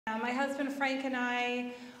My husband Frank and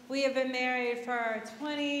I, we have been married for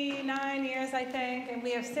 29 years, I think, and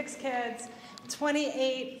we have 6 kids,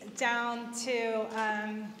 28 down to,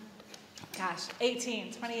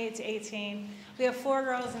 18, 28 to 18. We have 4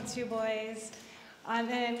 girls and 2 boys.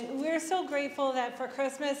 And we're so grateful that for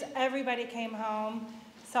Christmas, everybody came home.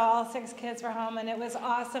 So all 6 kids were home, and it was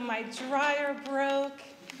awesome. My dryer broke.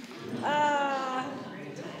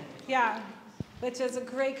 Yeah, which is a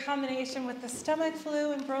great combination with the stomach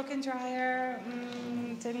flu and broken dryer.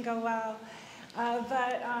 Didn't go well,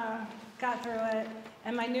 but got through it.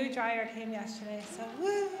 And my new dryer came yesterday, so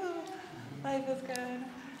woo, life is good.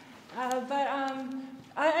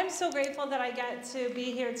 I'm so grateful that I get to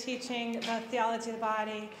be here teaching the theology of the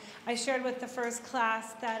body. I shared with the first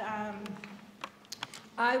class that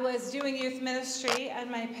I was doing youth ministry at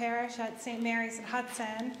my parish at St. Mary's in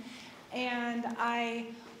Hudson, and I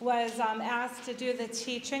was asked to do the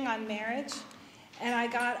teaching on marriage. And I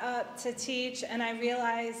got up to teach, and I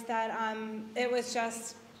realized that it was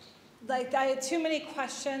just, like, I had too many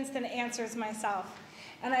questions than answers myself.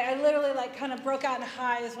 And I literally, like, kind of broke out in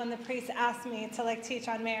hives when the priest asked me to, like, teach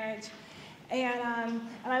on marriage. And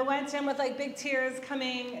I went in with, like, big tears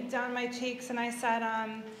coming down my cheeks, and I said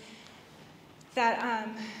that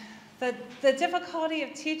the difficulty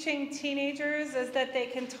of teaching teenagers is that they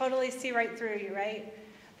can totally see right through you, right?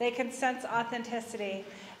 They can sense authenticity.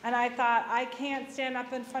 And I thought, I can't stand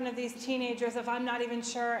up in front of these teenagers if I'm not even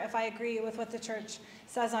sure if I agree with what the church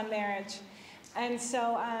says on marriage. And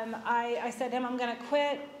so I said to him, I'm going to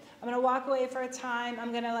quit. I'm going to walk away for a time.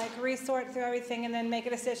 I'm going to, like, resort through everything and then make a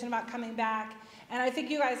decision about coming back. And I think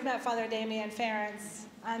you guys met Father Damien Ference.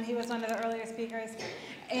 He was one of the earlier speakers.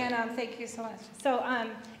 And thank you so much. So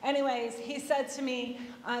anyways, he said to me,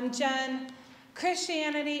 Jen,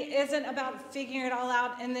 Christianity isn't about figuring it all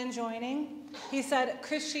out and then joining. He said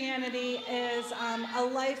Christianity is a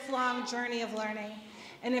lifelong journey of learning.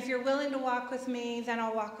 And if you're willing to walk with me, then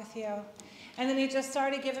I'll walk with you. And then he just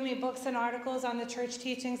started giving me books and articles on the church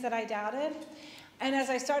teachings that I doubted. And as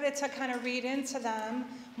I started to kind of read into them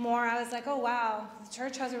more, I was like, oh, wow, the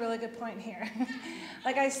church has a really good point here.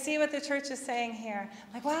 Like, I see what the church is saying here.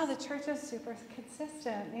 Like, wow, the church is super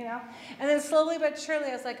consistent, you know? And then slowly but surely,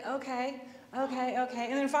 I was like, okay. And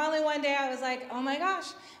then finally one day I was like, oh my gosh,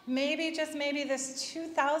 maybe, just maybe, this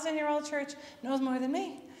 2,000-year-old church knows more than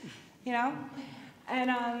me, you know?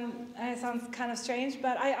 And it sounds kind of strange,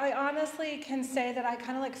 but I honestly can say that I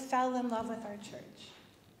kind of, like, fell in love with our church.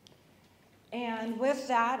 And with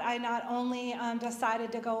that, I not only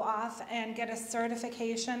decided to go off and get a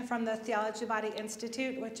certification from the Theology Body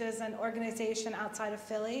Institute, which is an organization outside of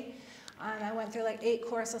Philly. I went through, like, 8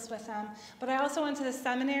 courses with them. But I also went to the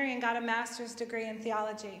seminary and got a master's degree in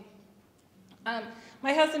theology.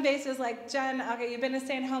 My husband basically was like, Jen, okay, you've been a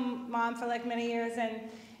stay-at-home mom for, like, many years, and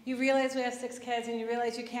you realize we have 6 kids, and you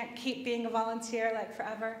realize you can't keep being a volunteer, like,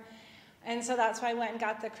 forever. And so that's why I went and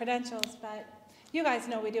got the credentials. But you guys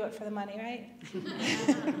know we do it for the money, right?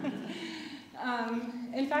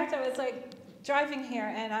 In fact, I was, like, driving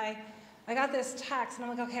here, and I got this text, and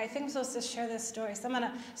I'm like, okay, I think I'm supposed to share this story. So I'm going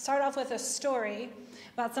to start off with a story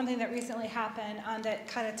about something that recently happened that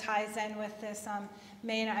kind of ties in with this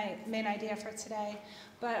main idea for today.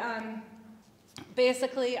 But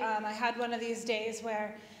basically, I had one of these days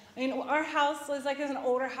where, I mean, our house was like, it was an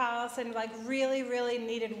older house and, like, really, really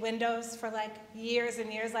needed windows for, like, years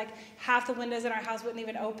and years. Like, half the windows in our house wouldn't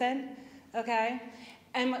even open, okay?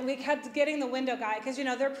 And we kept getting the window guy, because, you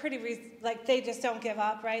know, they're pretty, like, they just don't give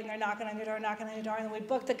up, right? And they're knocking on your door, and then we'd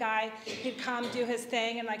book the guy, he'd come do his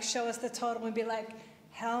thing and, like, show us the total, and we'd be like,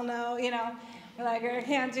 hell no, you know? We're like, I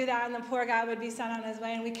can't do that, and the poor guy would be sent on his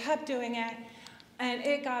way, and we kept doing it, and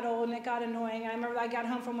it got old, and it got annoying. And I remember I got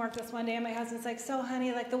home from work this one day, and my husband's like, so,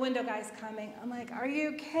 honey, like, the window guy's coming. I'm like, are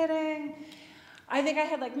you kidding? I think I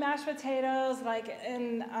had, like, mashed potatoes, like,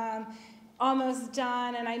 and almost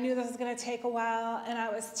done, and I knew this was going to take a while, and I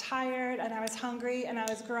was tired, and I was hungry, and I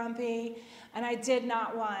was grumpy, and I did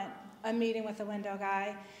not want a meeting with the window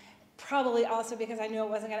guy, probably also because I knew it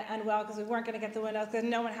wasn't going to end well, because we weren't going to get the windows, because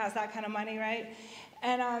no one has that kind of money, right?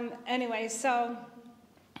 And anyway, so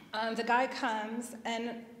the guy comes,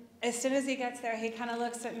 and as soon as he gets there, he kind of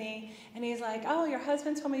looks at me, and he's like, oh, your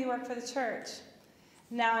husband told me you work for the church.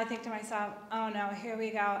 Now I think to myself, oh no, here we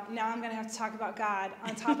go. Now I'm going to have to talk about God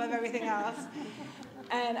on top of everything else.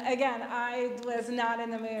 And again, I was not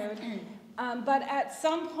in the mood. But at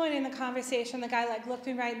some point in the conversation, the guy, like, looked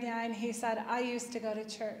me right in the eye, and he said, I used to go to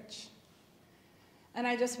church. And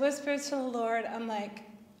I just whispered to the Lord, I'm like,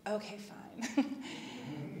 okay, fine.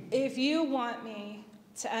 If you want me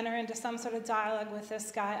to enter into some sort of dialogue with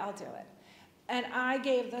this guy, I'll do it. And I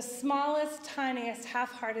gave the smallest, tiniest,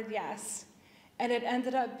 half-hearted yes. And it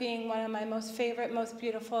ended up being one of my most favorite, most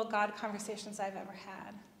beautiful God conversations I've ever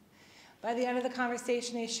had. By the end of the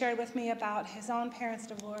conversation, he shared with me about his own parents'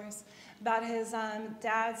 divorce, about his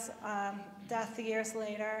dad's death years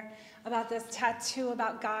later, about this tattoo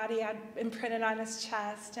about God he had imprinted on his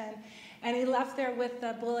chest. And he left there with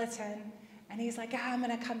the bulletin. And he's like, I'm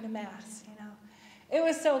going to come to Mass, you know. It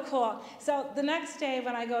was so cool. So the next day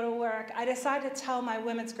when I go to work, I decided to tell my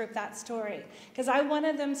women's group that story because I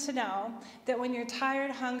wanted them to know that when you're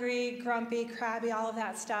tired, hungry, grumpy, crabby, all of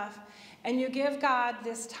that stuff, and you give God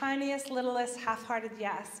this tiniest, littlest, half-hearted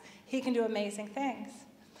yes, he can do amazing things.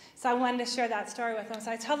 So I wanted to share that story with them.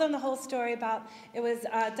 So I tell them the whole story about, it was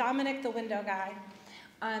Dominic the window guy,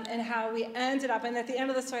 and how we ended up, and at the end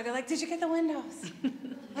of the story, they're like, did you get the windows?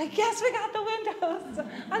 Like, yes, we got the windows,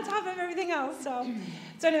 on top of everything else. So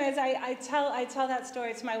anyways, I tell that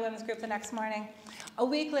story to my women's group the next morning. A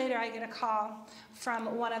week later, I get a call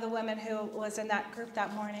from one of the women who was in that group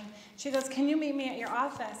that morning. She goes, can you meet me at your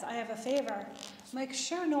office? I have a favor. I'm like,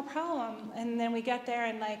 sure, no problem. And then we get there,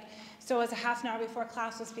 and like, so it was a half an hour before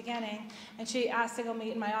class was beginning, and she asked to go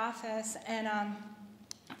meet in my office,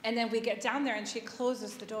 and then we get down there, and she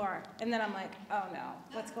closes the door. And then I'm like, oh, no,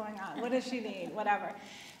 what's going on? What does she need? Whatever.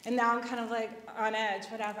 And now I'm kind of like on edge,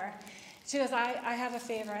 whatever. She goes, I have a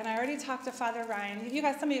favor. And I already talked to Father Ryan. You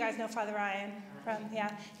guys, some of you guys know Father Ryan.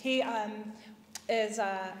 He is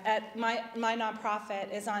at my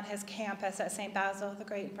nonprofit is on his campus at St. Basil the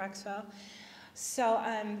Great in Brecksville. So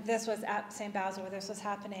this was at St. Basil where this was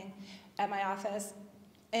happening at my office.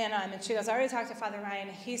 And she goes, I already talked to Father Ryan.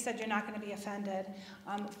 He said you're not going to be offended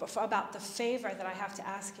about the favor that I have to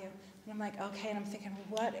ask you. And I'm like, okay. And I'm thinking,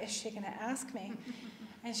 what is she going to ask me?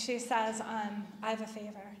 And she says, I have a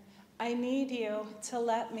favor. I need you to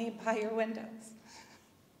let me buy your windows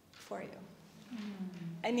for you.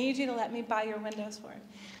 I need you to let me buy your windows for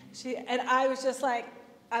you. And I was just like,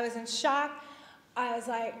 I was in shock. I was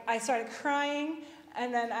like, I started crying.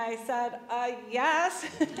 And then I said, yes.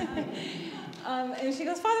 And she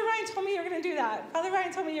goes, Father Ryan told me you were going to do that. Father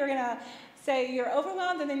Ryan told me you were going to say you're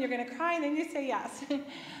overwhelmed, and then you're going to cry, and then you say yes.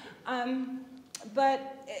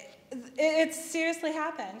 But it seriously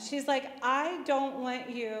happened. She's like, I don't want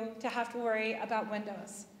you to have to worry about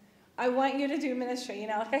windows. I want you to do ministry. You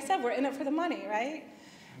know, like I said, we're in it for the money, right?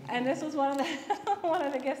 And this was one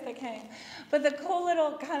of the gifts that came. But the cool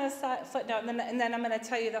little kind of footnote, and then I'm going to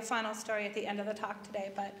tell you the final story at the end of the talk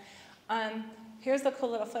today. But here's the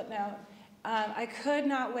cool little footnote. I could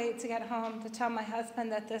not wait to get home to tell my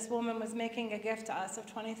husband that this woman was making a gift to us of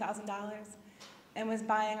 $20,000 and was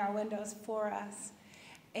buying our windows for us.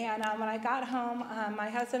 And when I got home, my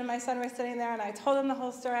husband and my son were sitting there, and I told them the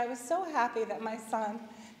whole story. I was so happy that my son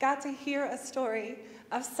got to hear a story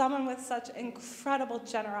of someone with such incredible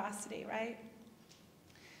generosity, right?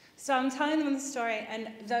 So I'm telling them the story, and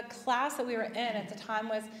the class that we were in at the time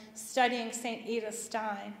was studying St. Edith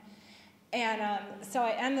Stein. And so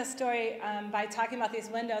I end the story by talking about these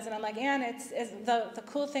windows, and I'm like, Anne, the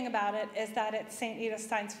cool thing about it is that it's St. Edith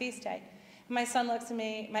Stein's feast day. And my son looks at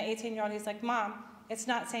me, my 18-year-old, he's like, Mom, it's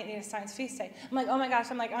not St. Edith Stein's feast day. I'm like, oh my gosh,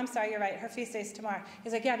 I'm sorry, you're right, her feast day is tomorrow.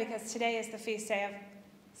 He's like, yeah, because today is the feast day of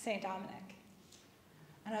St. Dominic.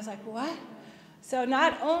 And I was like, what? So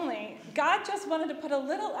not only, God just wanted to put a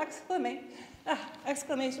little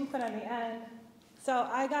exclamation point on the end. So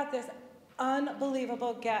I got this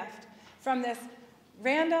unbelievable gift from this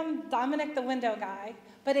random Dominic the window guy,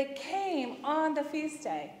 but it came on the feast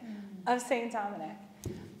day of St. Dominic.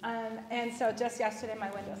 And so just yesterday,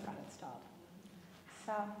 my windows got installed.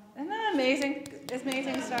 So isn't that amazing?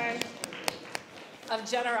 Amazing story of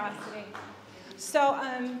generosity. So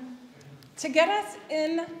to get us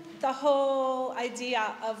in the whole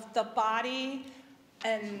idea of the body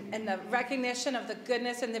and the recognition of the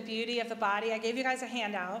goodness and the beauty of the body, I gave you guys a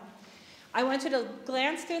handout. I want you to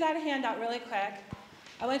glance through that handout really quick.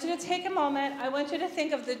 I want you to take a moment. I want you to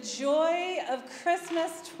think of the joy of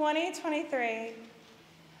Christmas 2023.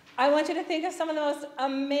 I want you to think of some of the most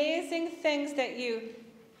amazing things that you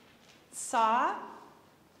saw,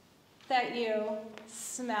 that you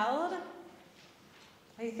smelled.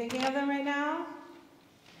 Are you thinking of them right now?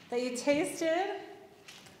 That you tasted,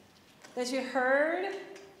 that you heard,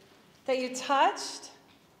 that you touched,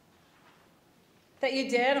 that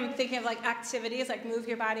you did. I'm thinking of like activities, like move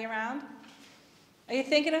your body around. Are you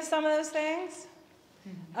thinking of some of those things?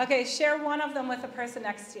 Okay, share one of them with the person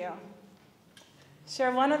next to you.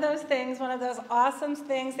 Share one of those things, one of those awesome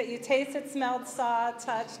things that you tasted, smelled, saw,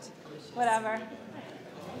 touched, whatever.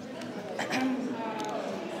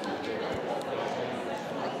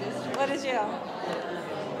 What did you?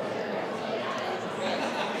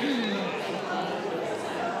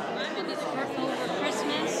 I'm in the store over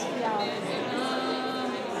Christmas. Yeah.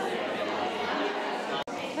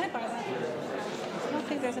 Can I borrow that? I don't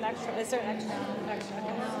think there's an extra. Is there an extra? No,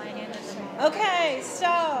 I didn't. Okay,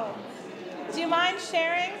 so do you mind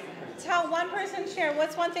sharing? Tell one person, share.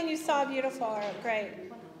 What's one thing you saw beautiful or great?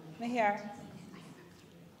 Let me hear.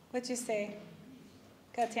 What'd you see?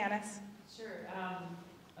 Go, Tanis. Sure.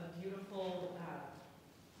 A beautiful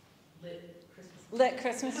lit Christmas. Lit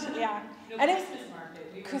Christmas, yeah. No, And Christmas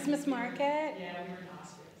market. Christmas market? Yeah, we were in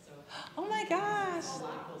Austria, so. Oh my gosh. A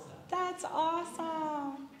lot of cool stuff. That's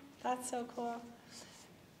awesome. That's so cool.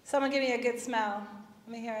 Someone give me a good smell.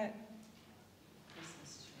 Let me hear it.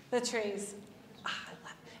 The trees. Ah, I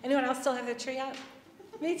love it. Anyone else still have their tree up?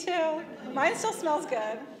 Me too. Mine still smells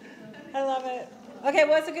good. I love it. Okay,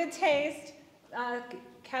 what's a good taste?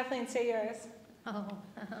 Kathleen, say yours. Oh,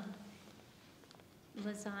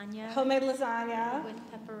 lasagna. Homemade lasagna. With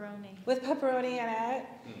pepperoni. With pepperoni in it.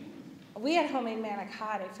 We had homemade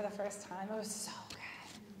manicotti for the first time. It was so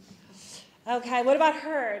good. Okay, what about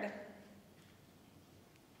Herd?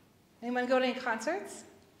 Anyone go to any concerts?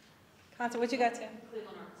 What'd you go to?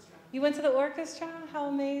 Cleveland Orchestra. You went to the orchestra? How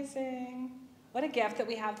amazing. What a gift that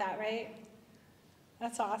we have that, right?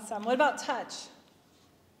 That's awesome. What about touch?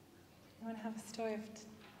 You want to have a story of...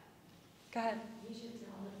 Go ahead. You should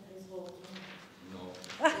tell it as well. No.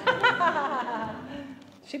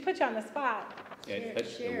 She put you on the spot. Yeah, I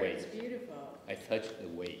touched the waves. It's beautiful. I touched the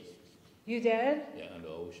waves. You did? Yeah, on the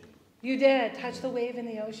ocean. You did? Touch the wave in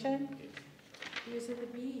the ocean? He was at the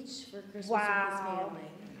beach for Christmas Wow. with his family.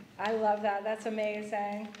 I love that. That's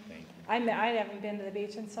amazing. Thank you. I haven't been to the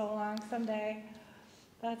beach in so long. Someday.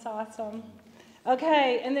 That's awesome.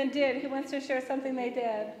 Okay, and then who wants to share something they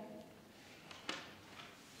did?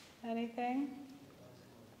 Anything?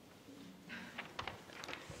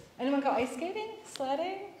 Anyone go ice skating?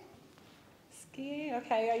 Sledding? Ski?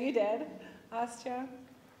 Okay, yeah, you did. Austria.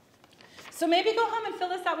 So maybe go home and fill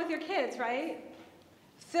this out with your kids, right?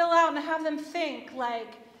 Fill out and have them think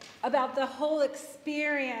about the whole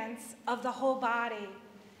experience of the whole body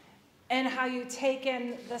and how you take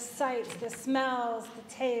in the sights, the smells,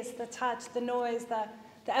 the taste, the touch, the noise, the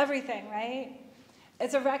everything, right?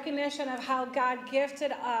 It's a recognition of how God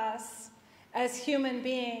gifted us as human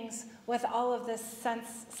beings with all of this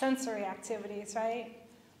sensory activities, right?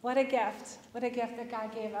 What a gift. What a gift that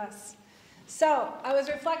God gave us. So I was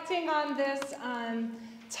reflecting on this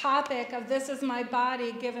topic of this is my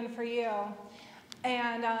body given for you.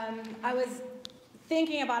 And I was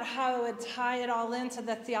thinking about how I would tie it all into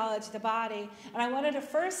the theology of the body. And I wanted to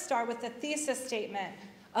first start with the thesis statement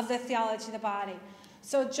of the theology of the body.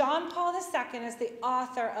 So John Paul II is the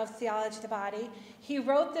author of Theology of the Body. He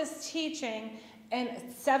wrote this teaching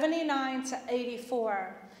in 79 to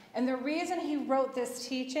 84. And the reason he wrote this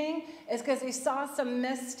teaching is because he saw some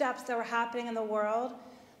missteps that were happening in the world,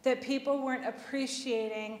 that people weren't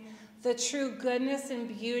appreciating the true goodness and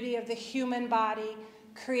beauty of the human body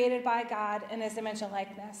created by God in his image and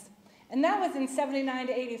likeness. And that was in 79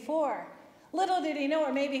 to 84. Little did he know,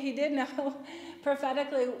 or maybe he did know,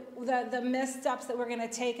 prophetically, the missteps that we're going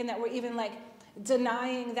to take and that we're even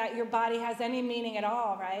denying that your body has any meaning at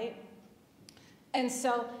all, right? And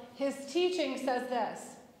so his teaching says this,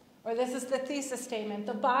 or this is the thesis statement: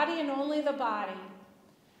 the body and only the body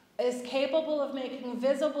is capable of making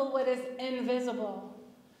visible what is invisible.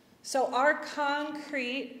 So our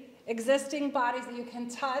concrete existing bodies that you can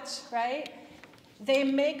touch, right? They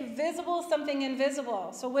make visible something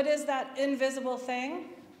invisible. So what is that invisible thing?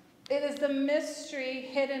 It is the mystery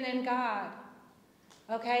hidden in God.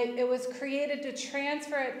 Okay? It was created to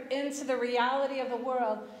transfer it into the reality of the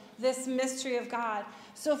world, this mystery of God.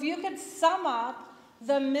 So if you could sum up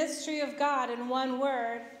the mystery of God in one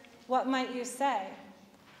word, what might you say?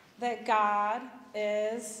 That God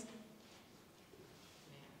is...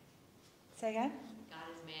 Say again? God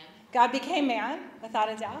is man. God became man,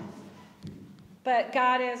 without a doubt. But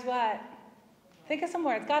God is what? Think of some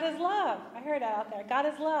words. God is love. I heard that out there. God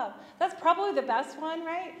is love. That's probably the best one,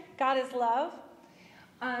 right? God is love.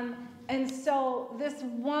 And so this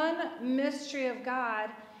one mystery of God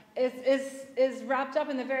is wrapped up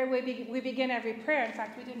in the very way we begin every prayer. In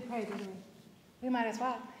fact, we didn't pray, did we? We might as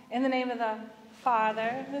well. In the name of the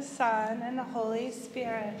Father, the Son, and the Holy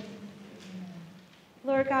Spirit.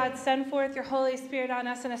 Lord God, send forth your Holy Spirit on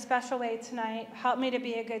us in a special way tonight. Help me to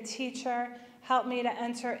be a good teacher. Help me to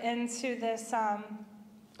enter into this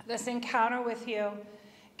encounter with you.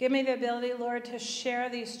 Give me the ability, Lord, to share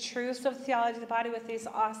these truths of theology of the body with these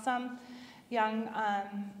awesome young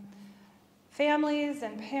families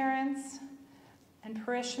and parents and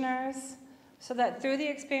parishioners. so that through the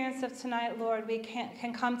experience of tonight, Lord, we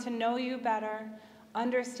can come to know you better,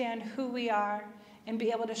 understand who we are, and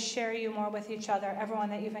be able to share you more with each other,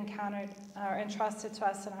 everyone that you've encountered or entrusted to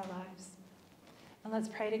us in our lives. And let's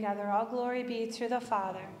pray together. All glory be to the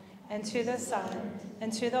Father, and to the Son,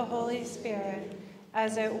 and to the Holy Spirit,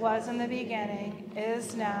 as it was in the beginning,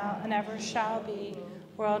 is now, and ever shall be,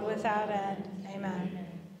 world without end. Amen.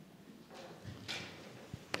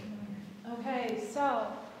 Okay, so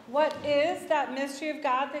what is that mystery of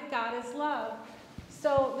God, that God is love?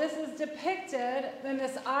 So this is depicted in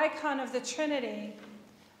this icon of the Trinity.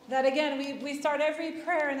 That again, we start every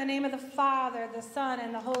prayer in the name of the Father, the Son,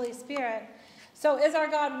 and the Holy Spirit. So is our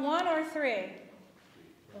God one or three?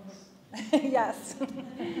 Yes.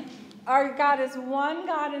 Our God is one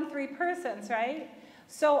God in three persons, right?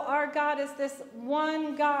 So our God is this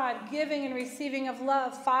one God giving and receiving of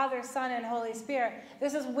love, Father, Son, and Holy Spirit.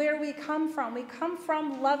 This is where we come from. We come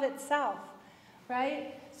from love itself,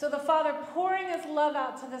 right? So the Father pouring his love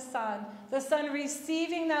out to the Son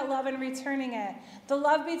receiving that love and returning it. The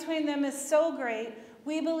love between them is so great.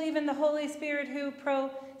 We believe in the Holy Spirit who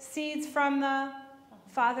proceeds from the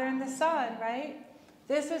Father and the Son, right?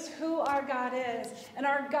 This is who our God is. And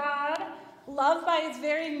our God, love by its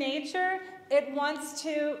very nature, it wants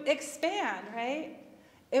to expand, right?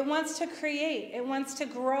 It wants to create. It wants to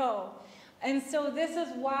grow. And so this is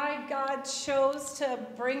why God chose to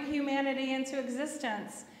bring humanity into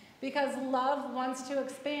existence. Because love wants to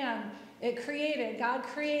expand. God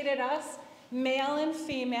created us, male and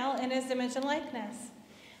female, in his image and likeness.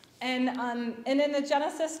 And in the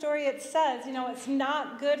Genesis story it says, it's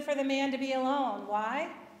not good for the man to be alone. Why?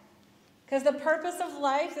 Because the purpose of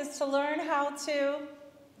life is to learn how to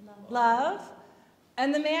love.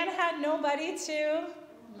 And the man had nobody to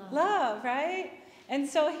love, right? And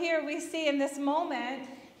so here we see in this moment,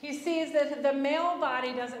 he sees that the male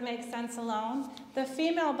body doesn't make sense alone. The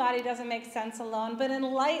female body doesn't make sense alone. But in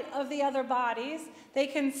light of the other bodies, they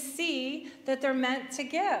can see that they're meant to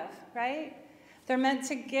give, right? They're meant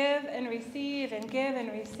to give and receive and give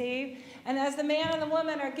and receive. And as the man and the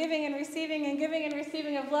woman are giving and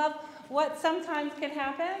receiving of love, what sometimes can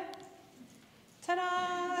happen?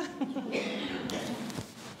 Ta-da!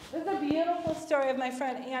 This is a beautiful story of my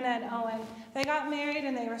friend Anna and Owen. They got married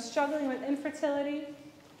and they were struggling with infertility.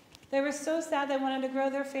 They were so sad they wanted to grow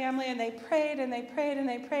their family, and they prayed and they prayed and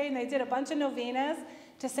they prayed, and they did a bunch of novenas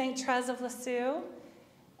to St. Therese of Lisieux.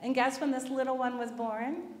 And guess when this little one was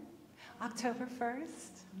born? October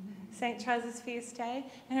 1st, St. Therese's feast day.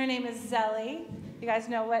 And her name is Zelly. You guys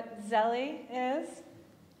know what Zelly is?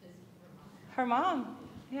 Her mom.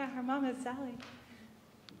 Yeah, her mom is Zelly.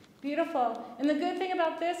 Beautiful. And the good thing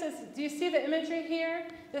about this is, do you see the imagery here?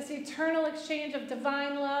 This eternal exchange of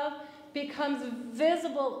divine love becomes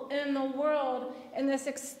visible in the world in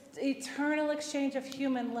this eternal exchange of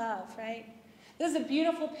human love, right? This is a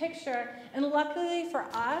beautiful picture. And luckily for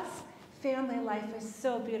us, family life is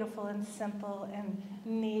so beautiful and simple and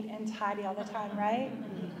neat and tidy all the time, right?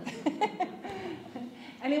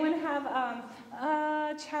 Anyone have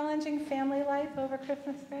a challenging family life over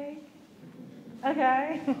Christmas break?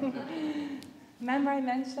 Okay. Remember I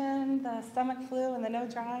mentioned the stomach flu and the no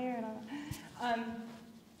dryer and all that?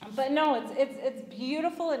 But no, it's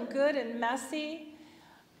beautiful and good and messy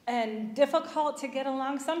and difficult to get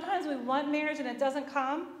along. Sometimes we want marriage and it doesn't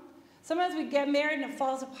come. Sometimes we get married and it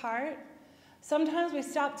falls apart. Sometimes we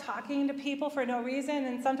stop talking to people for no reason,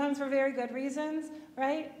 and sometimes for very good reasons,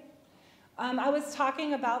 right? I was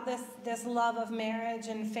talking about this love of marriage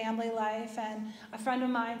and family life, and a friend of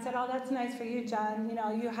mine said, "Oh, that's nice for you, Jen.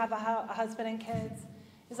 You have a husband and kids."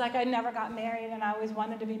 He's like, "I never got married, and I always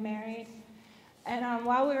wanted to be married." And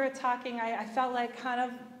while we were talking, I felt like kind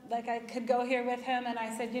of like I could go here with him, and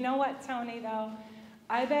I said, "You know what, Tony, though?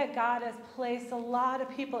 I bet God has placed a lot of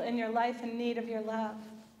people in your life in need of your love."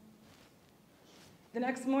 The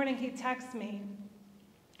next morning, he texted me,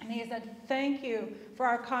 and he said, "Thank you for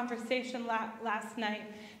our conversation last night,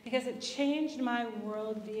 because it changed my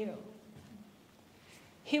worldview."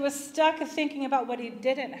 He was stuck thinking about what he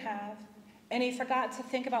didn't have, and he forgot to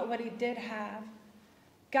think about what he did have.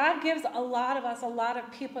 God gives a lot of us a lot of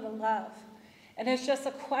people to love, and it's just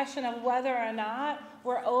a question of whether or not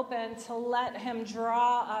we're open to let him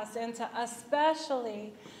draw us into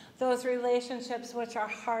especially those relationships which are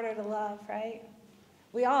harder to love, right?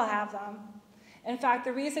 We all have them. In fact,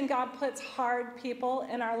 the reason God puts hard people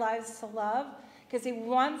in our lives to love, because he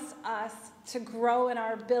wants us to grow in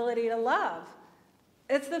our ability to love.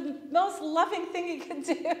 It's the most loving thing he can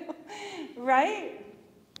do, right?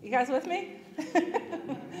 You guys with me?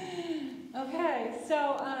 Okay,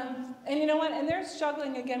 so, and you know what? And they're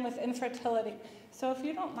struggling again with infertility. So if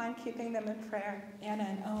you don't mind keeping them in prayer, Anna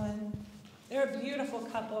and Owen, they're a beautiful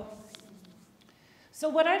couple. So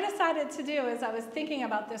what I decided to do is I was thinking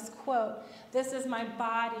about this quote, "This is my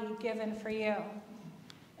body given for you."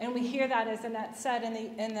 And we hear that as Annette said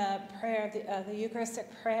in the prayer, the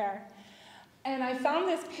Eucharistic prayer. And I found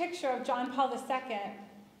this picture of John Paul II.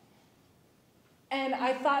 And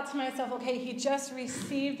I thought to myself, okay, he just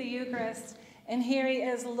received the Eucharist. And here he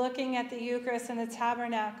is looking at the Eucharist in the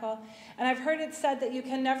tabernacle. And I've heard it said that you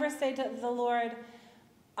can never say to the Lord,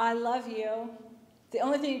 "I love you." The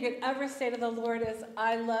only thing you could ever say to the Lord is,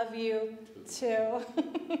 "I love you too."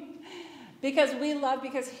 Because we love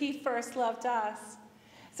because he first loved us.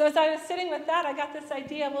 So as I was sitting with that, I got this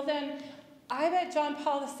idea, well then, I bet John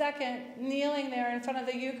Paul II, kneeling there in front of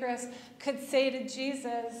the Eucharist, could say to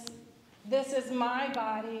Jesus, "This is my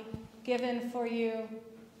body given for you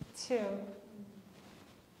too."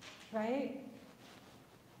 Right?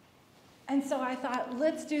 And so I thought,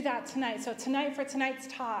 let's do that tonight. So tonight, for tonight's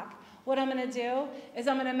talk, what I'm going to do is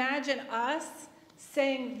I'm going to imagine us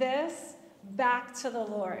saying this back to the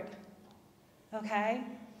Lord. Okay?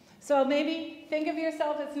 So maybe think of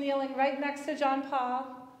yourself as kneeling right next to John Paul,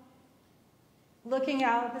 looking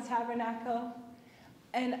out at the tabernacle,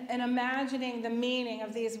 and imagining the meaning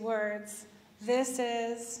of these words. This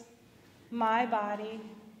is my body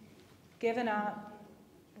given up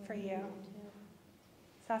for you.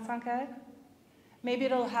 Does that sound good? Maybe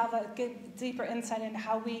it'll have a good, deeper insight into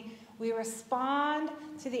how we respond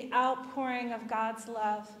to the outpouring of God's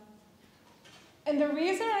love. And the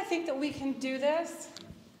reason I think that we can do this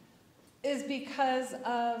is because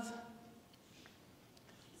of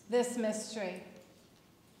this mystery.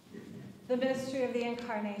 The mystery of the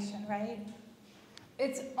incarnation, right?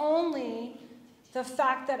 It's only the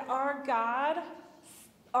fact that our God,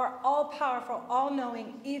 our all-powerful,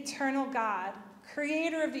 all-knowing, eternal God,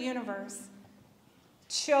 creator of the universe,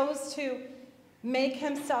 chose to make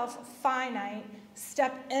himself finite,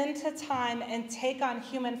 step into time, and take on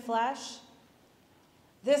human flesh.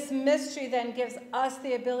 This mystery then gives us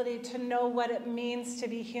the ability to know what it means to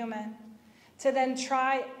be human. To then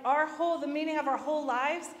try the meaning of our whole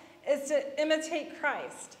lives is to imitate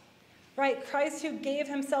Christ, right? Christ who gave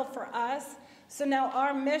himself for us. So now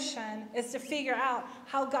our mission is to figure out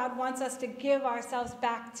how God wants us to give ourselves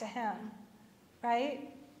back to him, right?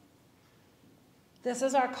 This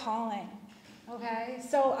is our calling, okay?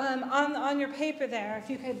 So on your paper there,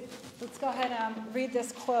 if you could, let's go ahead and read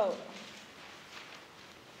this quote.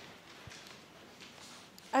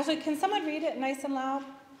 Actually, can someone read it nice and loud?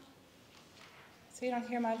 So you don't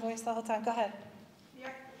hear my voice the whole time. Go ahead.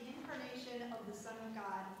 The incarnation of the Son of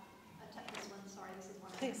God, this is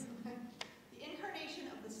one. Please. The incarnation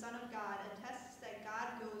of the Son of God attests that God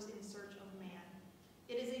goes in search of man.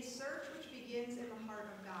 It is a search which begins in the heart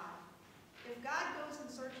of God. If God goes in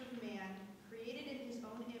search of man, created in his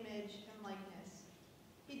own image and likeness,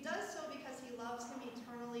 he does so because he loves him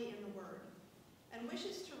eternally in the Word, and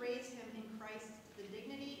wishes to raise him in Christ to the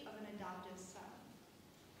dignity of an adoptive son.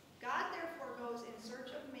 God therefore goes in search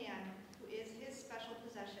of man, who is his special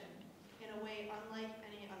possession, in a way unlike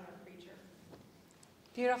any other creature.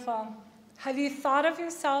 Beautiful. Have you thought of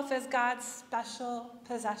yourself as God's special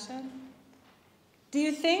possession? Do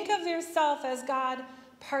you think of yourself as God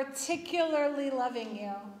particularly loving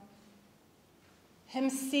you? Him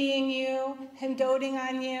seeing you, him doting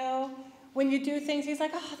on you. When you do things, he's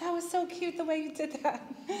like, "Oh, that was so cute the way you did that.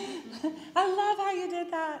 I love how you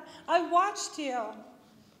did that. I watched you."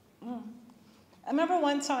 I remember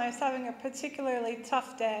one time I was having a particularly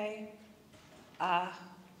tough day.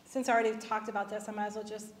 Since I already talked about this, I might as well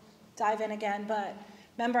just dive in again. But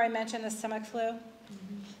remember I mentioned the stomach flu?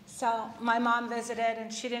 So my mom visited,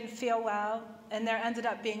 and she didn't feel well, and there ended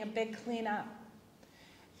up being a big cleanup.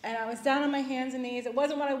 And I was down on my hands and knees. It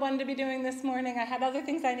wasn't what I wanted to be doing this morning. I had other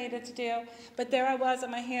things I needed to do. But there I was on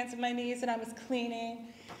my hands and my knees, and I was cleaning.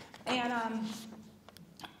 And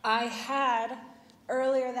I had,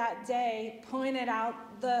 earlier that day, pointed out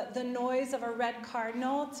the noise of a red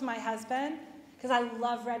cardinal to my husband, because I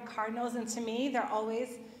love red cardinals, and to me, they're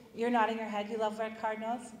always, you're nodding your head, you love red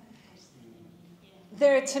cardinals?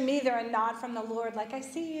 To me, they're a nod from the Lord, like, I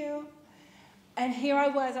see you. And here I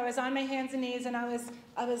was on my hands and knees, and I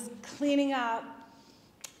was cleaning up,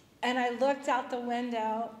 and I looked out the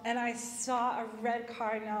window, and I saw a red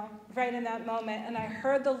cardinal right in that moment, and I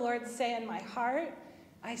heard the Lord say in my heart,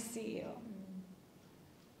 I see you.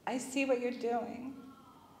 I see what you're doing.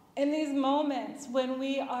 In these moments when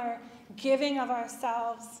we are giving of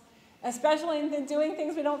ourselves, especially in doing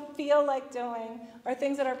things we don't feel like doing, or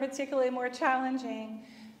things that are particularly more challenging,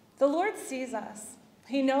 the Lord sees us.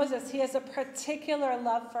 He knows us. He has a particular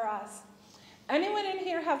love for us. Anyone in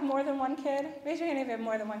here have more than one kid? Raise your hand if you have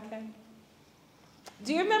more than one kid.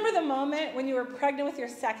 Do you remember the moment when you were pregnant with your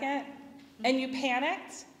second and you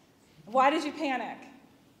panicked? Why did you panic?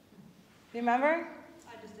 Do you remember?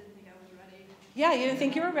 I just didn't think I was ready. Yeah, you didn't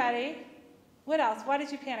think you were ready. What else? Why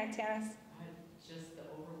did you panic, Tanis? Just the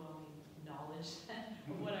overwhelming knowledge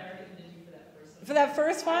of what I already had to do for that person. For that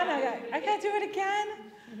first one, I got to do it again?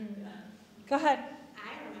 Go ahead. I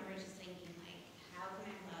remember just thinking, like, how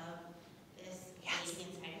can I love this Yes. baby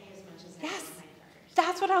inside me as much as I Yes. love my first?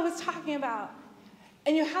 That's what I was talking about.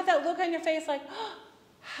 And you have that look on your face like, oh,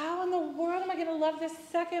 how in the world am I going to love this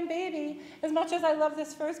second baby as much as I love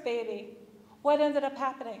this first baby? What ended up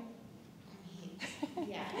happening?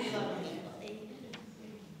 Yeah, I love my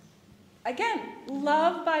Again,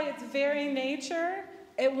 love by its very nature,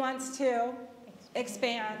 it wants to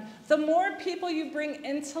expand. The more people you bring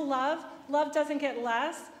into love, love doesn't get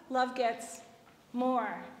less, love gets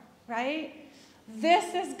more, right?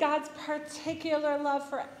 This is God's particular love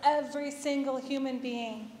for every single human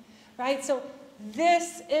being, right? So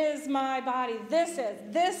this is my body. This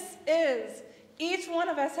is. Each one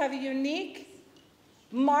of us have a unique,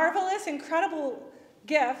 marvelous, incredible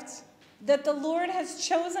gift that the Lord has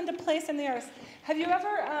chosen to place in the earth. Have you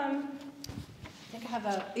ever, I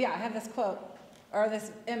have this quote, or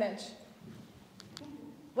this image.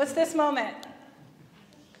 What's this moment?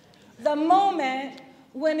 The moment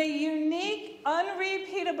when a unique,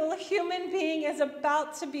 unrepeatable human being is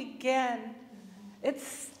about to begin.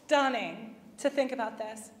 It's stunning to think about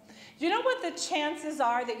this. Do you know what the chances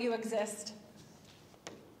are that you exist?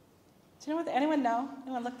 Do you know what, anyone know?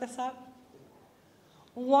 Anyone look this up?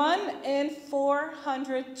 1 in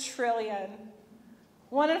 400 trillion.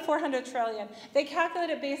 1 in 400 trillion. They calculate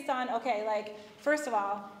it based on, okay, like, first of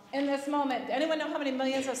all, in this moment, anyone know how many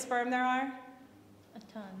millions of sperm there are? A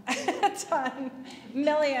ton. A ton.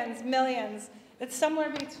 Millions. It's somewhere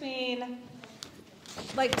between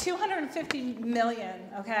like 250 million,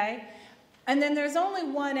 okay? And then there's only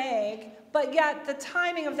one egg, but yet the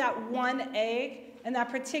timing of that one egg and that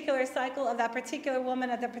particular cycle of that particular woman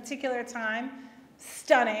at that particular time,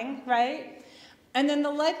 stunning, right? And then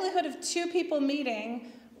the likelihood of two people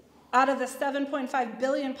meeting out of the 7.5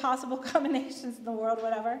 billion possible combinations in the world,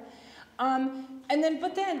 whatever.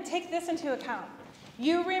 But then take this into account.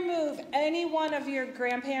 You remove any one of your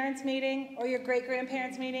grandparents' meeting, or your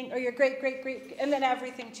great-grandparents' meeting, or your great-great-great, and then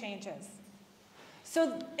everything changes.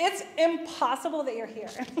 So it's impossible that you're here,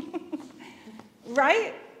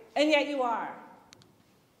 right? And yet you are.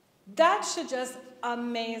 That should just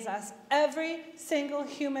amaze us. Every single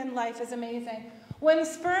human life is amazing. When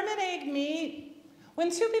sperm and egg meet, when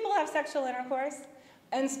two people have sexual intercourse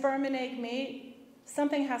and sperm and egg meet,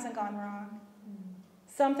 something hasn't gone wrong.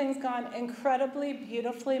 Something's gone incredibly,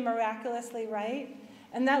 beautifully, miraculously right.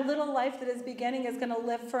 And that little life that is beginning is going to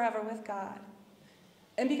live forever with God.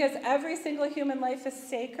 And because every single human life is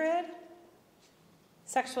sacred,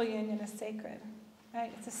 sexual union is sacred,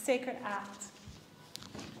 right? It's a sacred act.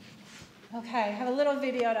 Okay, I have a little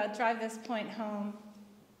video to drive this point home.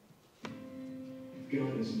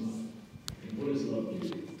 God is love. And what does love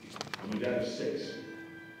do? On my dad of 6,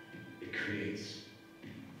 it creates.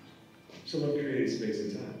 So love created space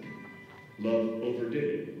and time. Love overdid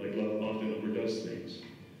it, like love often overdoes things.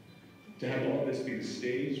 To have all this be the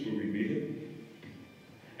stage where we meet him,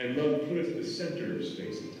 and love put us at the center of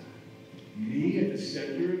space and time. Me at the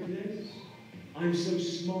center of this? I'm so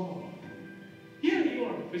small. Yeah, you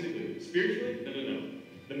are, physically. Spiritually? No.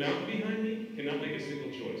 The mountain behind me cannot make a single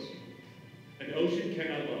choice. An ocean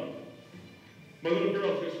cannot love. My little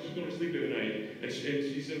girl, she was going to sleep the other night, and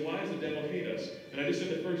she said, why does the devil hate us? And I just said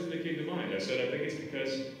the first thing that came to mind. I said, I think it's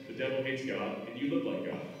because the devil hates God, and you look like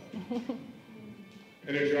God.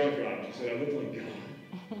 And her jaw dropped. She said, I look like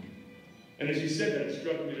God. And as she said that, it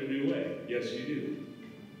struck me in a new way. Yes, you do.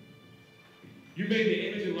 You made the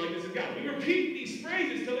image and likeness of God. We repeat these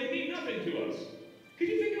phrases till they mean nothing to us. Could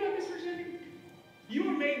you think about this for a second? You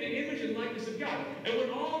are made in the image and likeness of God. And when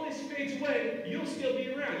all this fades away, you'll still be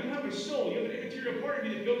around. You have a soul. You have an immaterial part of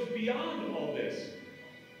you that goes beyond all this.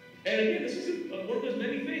 And again, this is one of those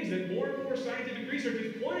many things that more and more scientific research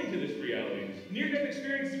is pointing to this reality. Near-death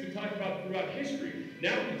experiences have been talked about throughout history.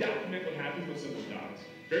 Now we document what happens when someone dies,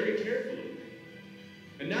 very carefully.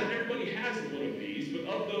 And not everybody has one of these, but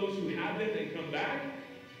of those who have it and come back,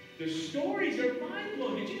 the stories are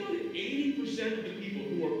mind-blowing. Did you know that 80% of the people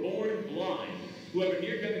who are born blind, who have a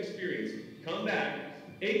near-death experience, come back,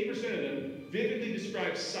 80% of them vividly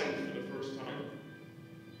describe sight for the first time?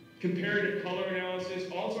 Comparative color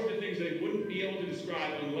analysis, all sorts of things they wouldn't be able to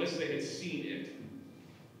describe unless they had seen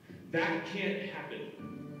it. That can't happen.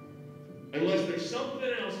 unless there's something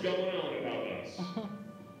else going on about us.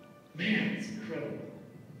 Man, it's incredible.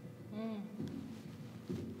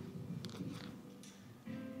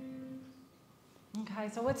 Okay,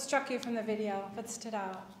 so what struck you from the video? What stood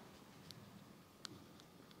out?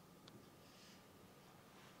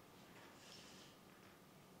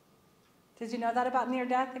 Did you know that about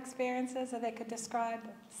near-death experiences, that they could describe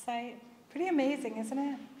sight? Pretty amazing, isn't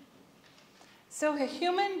it? So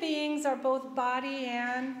human beings are both body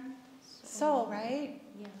and soul, right?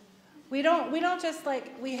 Yeah. We don't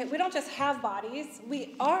just have bodies.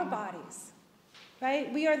 We are bodies,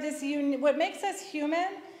 right? We are this what makes us human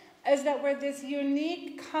is that we're this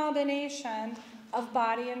unique combination of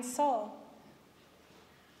body and soul.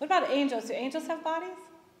 What about angels? Do angels have bodies?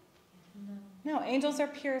 No, angels are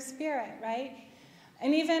pure spirit, right?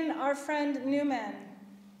 And even our friend Newman,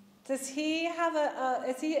 does he have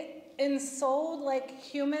is he ensouled like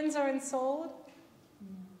humans are ensouled?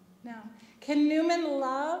 No. Can Newman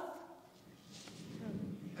love?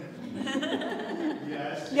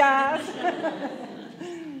 Yes. Yes.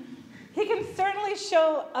 He can certainly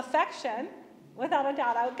show affection, without a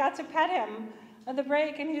doubt. I got to pet him at the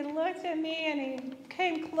break, and he looked at me, and he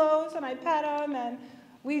came close, and I pet him, and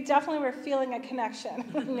we definitely were feeling a connection,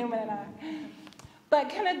 Newman and I. But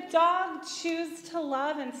can a dog choose to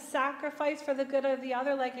love and sacrifice for the good of the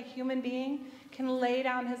other like a human being can lay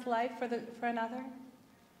down his life for another?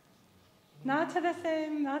 Not to the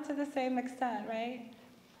same extent, right?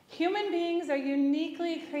 Human beings are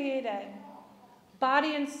uniquely created,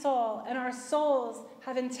 body and soul, and our souls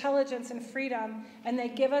have intelligence and freedom, and they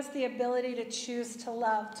give us the ability to choose to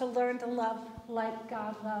love, to learn to love like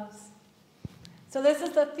God loves. So this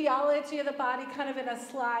is the theology of the body, kind of in a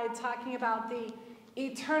slide, talking about the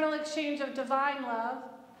eternal exchange of divine love,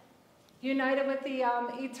 united with the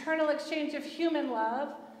eternal exchange of human love,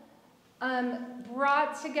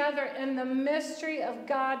 brought together in the mystery of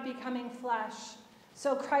God becoming flesh.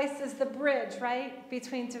 So Christ is the bridge, right,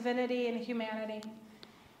 between divinity and humanity.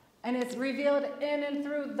 And it's revealed in and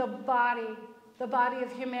through the body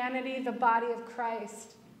of humanity, the body of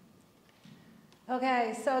Christ.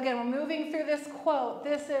 Okay, so again, we're moving through this quote.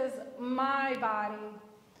 This is my body.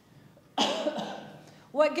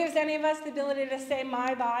 What gives any of us the ability to say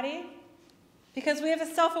my body? Because we have a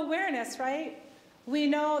self-awareness, right? We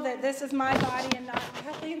know that this is my body and not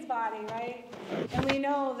Kathleen's body, right? And we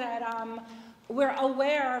know that we're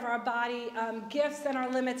aware of our body gifts and our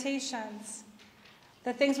limitations.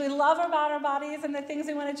 The things we love about our bodies and the things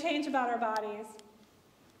we want to change about our bodies.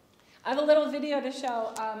 I have a little video to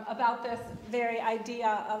show about this very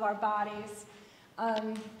idea of our bodies.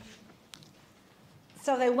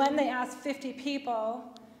 When they asked 50 people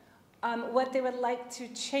what they would like to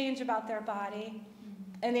change about their body,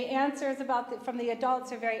 and the answers from the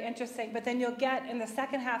adults are very interesting, but then you'll get in the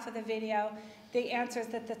second half of the video the answers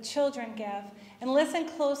that the children give. And listen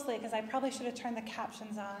closely, because I probably should have turned the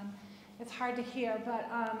captions on. It's hard to hear,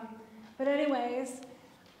 but anyways,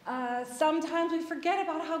 sometimes we forget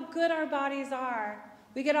about how good our bodies are.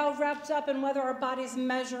 We get all wrapped up in whether our bodies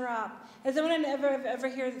measure up. Has anyone ever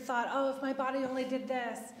here thought, oh, if my body only did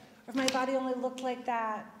this, or if my body only looked like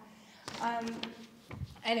that?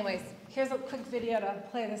 Anyways, here's a quick video to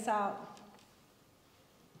play this out.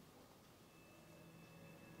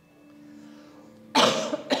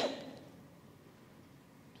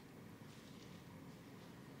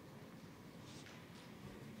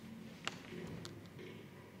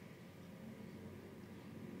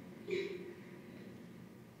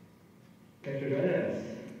 Thanks for joining us.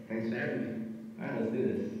 Thanks for having me. All right, let's do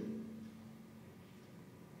this.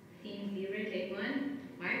 Team Zebra, take one.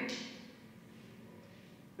 Mark.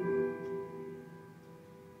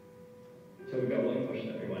 So we've got one question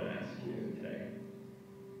that we want to ask you today.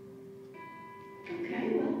 Okay,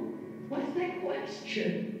 well, what's that question?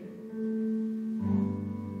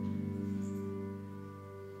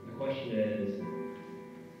 The question is,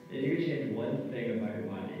 if you could change one thing about your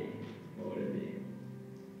body, what would it be?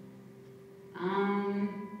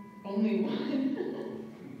 Only one.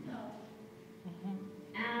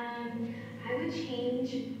 I would change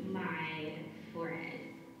my forehead.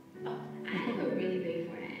 Oh, I have a really big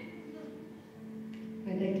forehead.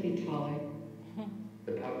 I'd like to be taller.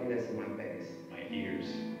 The puffiness of my face. My ears.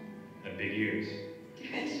 I have big ears.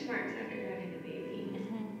 Benchmarks after having a baby.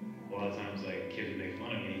 A lot of times, like, kids would make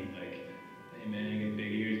fun of me, like, hey man, you got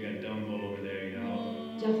big ears, you got Dumbo over there, you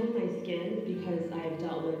know? Definitely my skin, because I've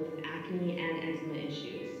dealt with acne and eczema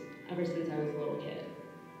issues ever since I was a little kid.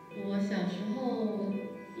 我小时候，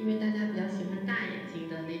因为大家比较喜欢大眼睛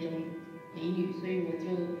的那种美女，所以我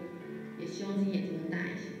就也希望自己眼睛能大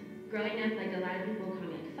一些。 Growing up, like a lot of people call me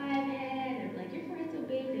like 5 head or like your forehead's so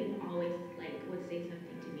big. They've always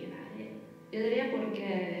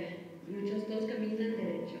porque muchos dos caminan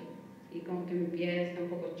derecho y como que mi pie está un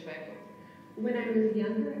poco chueco. When I was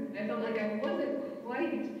younger, I felt like I wasn't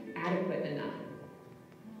quite adequate enough.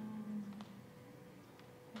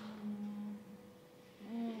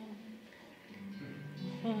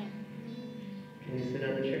 Can you sit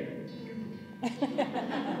on the chair?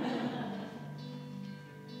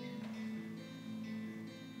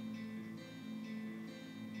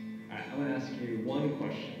 Alright, I'm gonna ask you one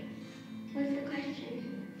question. What's the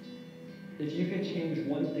question? If you could change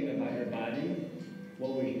one thing about your body,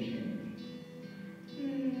 what would you change?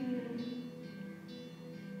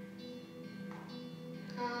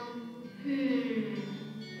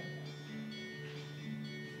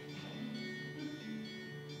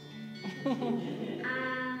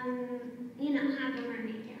 You know, have a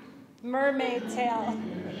mermaid tail. Mermaid tail.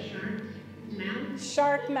 Shark mouth.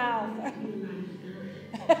 Shark mouth.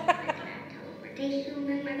 Teleportation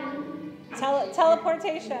with my body.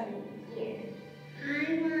 Teleportation. Yeah. I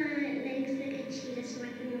want legs that could shoot a sword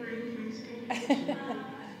and run faster.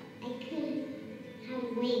 I could have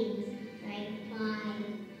wings, like fly.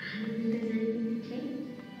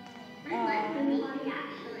 I like the body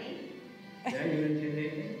actually. Yeah, you didn't change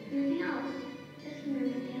anything? Nothing else. Just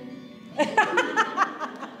mermaid tail.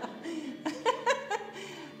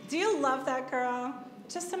 Do you love that girl?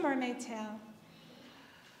 Just a mermaid tail.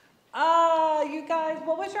 Oh, you guys,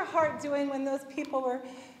 what was your heart doing when those people were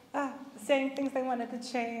saying things they wanted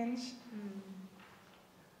to change?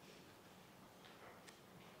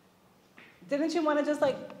 Didn't you want to just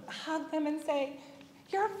like hug them and say,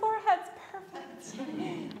 your forehead's perfect.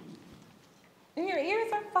 And your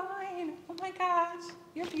ears are fine. Oh my gosh,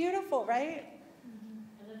 you're beautiful, right?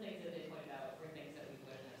 And the things that they pointed out were things that we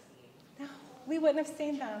wouldn't have seen. No, we wouldn't have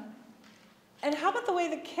seen them. And how about the way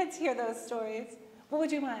the kids hear those stories? What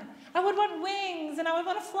would you want? I would want wings, and I would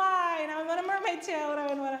want to fly, and I would want a mermaid tail, and I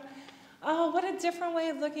would want to... Oh, what a different way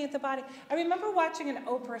of looking at the body. I remember watching an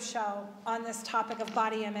Oprah show on this topic of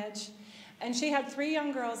body image, and she had 3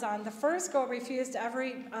 young girls on. The first girl refused to ever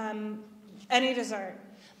eat any dessert.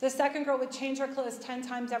 The second girl would change her clothes 10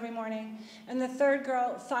 times every morning. And the third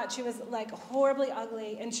girl thought she was like horribly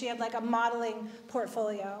ugly, and she had like a modeling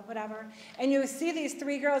portfolio, whatever. And you see these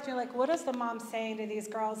 3 girls, and you're like, what is the mom saying to these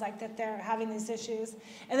girls, like that they're having these issues?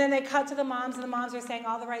 And then they cut to the moms, and the moms are saying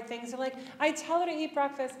all the right things. They're like, I tell her to eat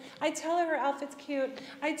breakfast. I tell her outfit's cute.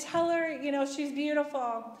 I tell her, you know, she's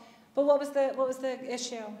beautiful. But what was the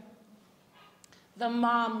issue? The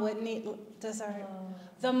mom wouldn't eat dessert.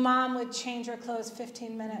 The mom would change her clothes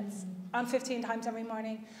 15 times every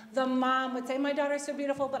morning. The mom would say, my daughter's so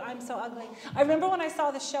beautiful, but I'm so ugly. I remember when I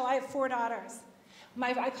saw the show, I have 4 daughters.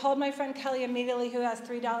 I called my friend Kelly immediately, who has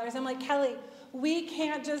 3 daughters. I'm like, Kelly, we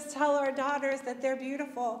can't just tell our daughters that they're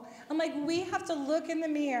beautiful. I'm like, we have to look in the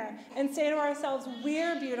mirror and say to ourselves,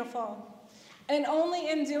 we're beautiful. And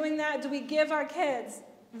only in doing that do we give our kids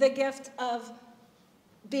the gift of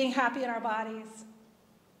being happy in our bodies.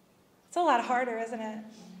 It's a lot harder, isn't it?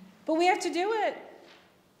 But we have to do it.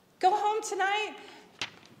 Go home tonight,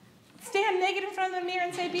 stand naked in front of the mirror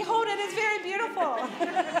and say, behold, it is very beautiful.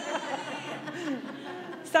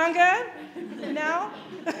 Sound good? No?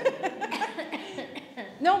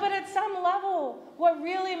 No, but at some level, what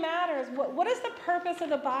really matters, what is the purpose of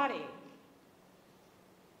the body?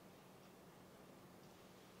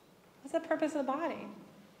 What's the purpose of the body?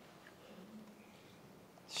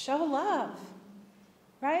 Show love,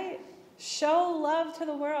 right? Show love to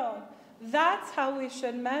the world. That's how we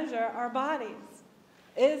should measure our bodies.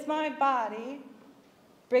 Is my body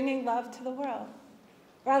bringing love to the world?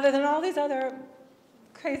 Rather than all these other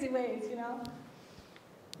crazy ways, you know?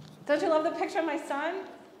 Don't you love the picture of my son?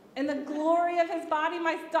 And the glory of his body?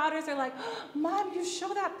 My daughters are like, oh, Mom, you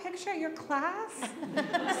show that picture at your class?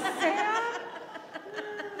 Sam?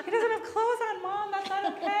 He doesn't have clothes on, Mom. That's not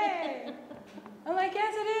okay. I'm like,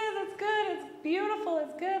 yes, it is. It's good. It's beautiful.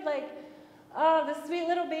 It's good. Like, oh, the sweet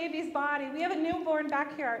little baby's body. We have a newborn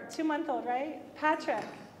back here, 2-month-old, right? Patrick.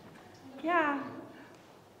 Yeah.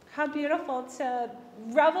 How beautiful to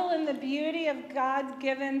revel in the beauty of God's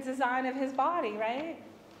given design of his body, right?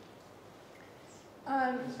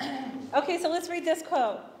 Okay, so let's read this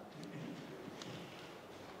quote.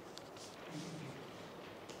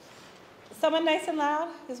 Someone nice and loud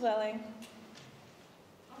who's willing.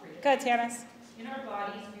 Go ahead, Tanis. In our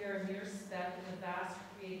bodies, we are a mere speck in the vast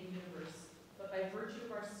created universe, but by virtue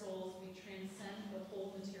of our souls, we transcend the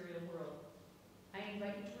whole material world. I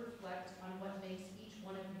invite you to reflect on what makes each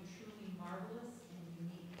one of you truly marvelous and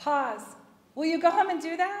unique. Pause. Will you go home and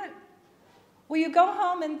do that? Will you go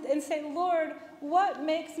home and say, Lord, what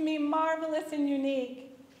makes me marvelous and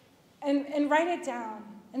unique? And write it down.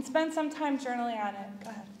 and spend some time journaling on it. Go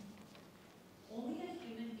ahead. Only a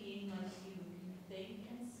human being like you can think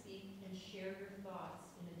and speak and share your thoughts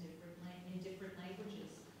in different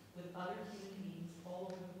languages with other human beings all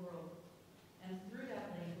over the world. And through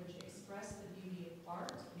that language, express the beauty of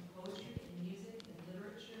art and poetry and music and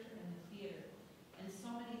literature and the theater and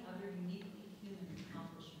so many other uniquely human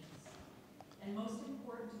accomplishments. And most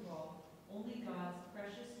important of all, only God's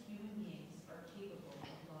precious human beings are capable of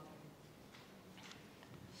loving.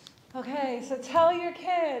 Okay, so tell your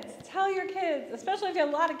kids, especially if you have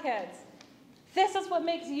a lot of kids, this is what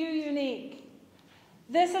makes you unique.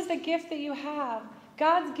 This is the gift that you have.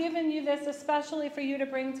 God's given you this especially for you to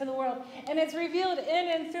bring to the world. And it's revealed in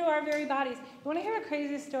and through our very bodies. You want to hear a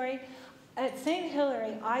crazy story? At St.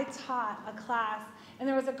 Hilary, I taught a class, and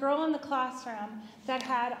there was a girl in the classroom that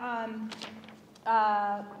had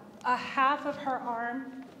a half of her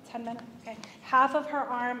arm, 10 minutes, okay, half of her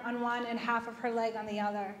arm on one and half of her leg on the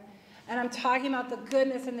other. And I'm talking about the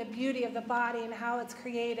goodness and the beauty of the body and how it's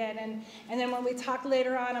created. And then when we talk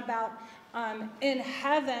later on about in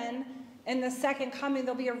heaven, in the second coming,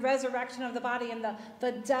 there'll be a resurrection of the body, and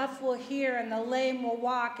the deaf will hear, and the lame will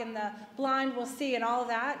walk, and the blind will see, and all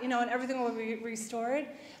that, and everything will be restored.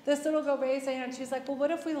 This little girl raised her hand, and she's like, well,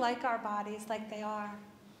 what if we like our bodies like they are?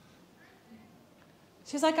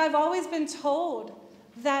 She's like, I've always been told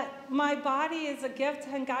that my body is a gift,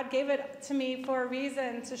 and God gave it to me for a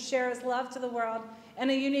reason, to share his love to the world in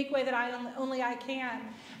a unique way that only I can.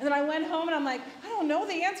 And then I went home and I'm like, I don't know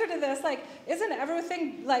the answer to this. Like, isn't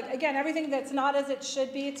everything, everything that's not as it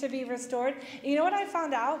should be to be restored? And you know what I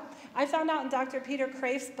found out? I found out in Dr. Peter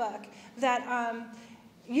Kreeft's book that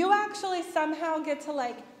you actually somehow get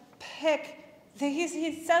to pick. He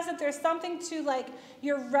says that there's something to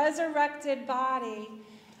your resurrected body.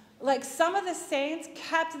 Like some of the saints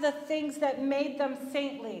kept the things that made them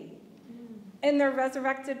saintly in their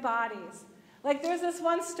resurrected bodies. Like there's this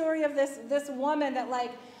one story of this woman that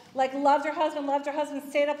loved her husband,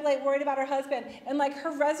 stayed up late, worried about her husband, and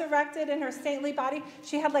her resurrected in her saintly body,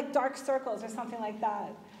 she had dark circles or something like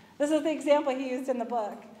that. This is the example he used in the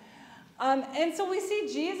book. And so we see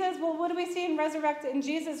Jesus. Well, what do we see in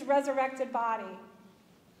Jesus' resurrected body?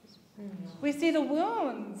 We see the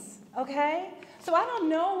wounds. Okay. So I don't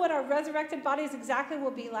know what our resurrected bodies exactly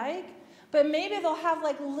will be like, but maybe they'll have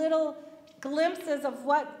little glimpses of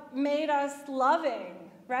what made us loving,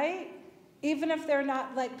 right? Even if they're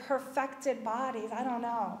not perfected bodies. I don't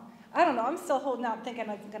know. I'm still holding out thinking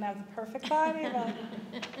I'm going to have the perfect body.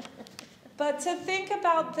 But to think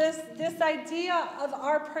about this idea of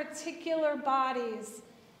our particular bodies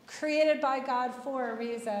created by God for a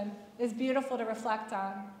reason is beautiful to reflect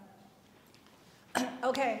on.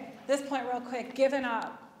 Okay, this point real quick, given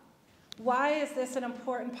up. Why is this an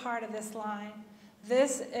important part of this line?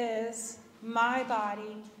 This is my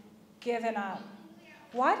body given up.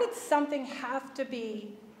 Why did something have to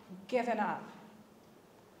be given up?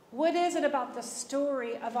 What is it about the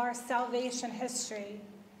story of our salvation history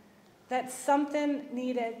that something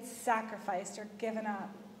needed sacrificed or given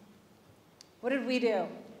up? What did we do?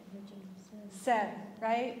 Sin,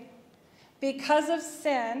 right? Because of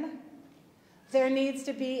sin, there needs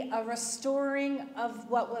to be a restoring of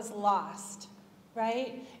what was lost,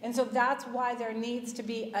 right? And so that's why there needs to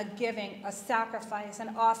be a giving, a sacrifice,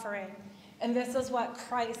 an offering. And this is what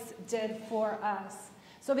Christ did for us.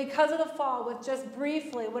 So because of the fall, just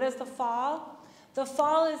briefly, what is the fall? The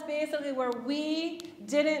fall is basically where we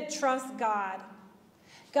didn't trust God.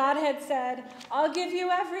 God had said, I'll give you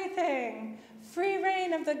everything. Free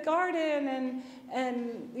reign of the garden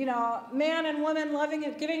and man and woman loving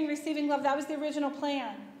it, giving, receiving love. That was the original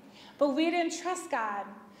plan. But we didn't trust God.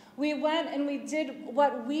 We went and we did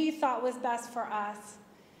what we thought was best for us.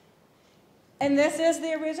 And this is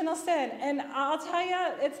the original sin. And I'll tell you,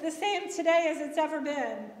 it's the same today as it's ever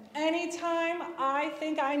been. Anytime I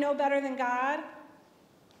think I know better than God,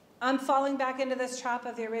 I'm falling back into this trap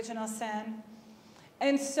of the original sin.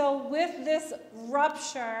 And so with this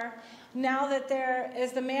rupture, now that there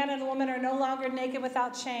is the man and the woman are no longer naked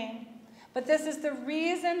without shame. But this is the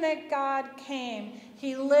reason that God came.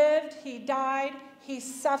 He lived, he died, he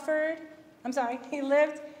suffered. He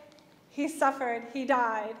lived, he suffered, he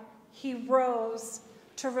died. He rose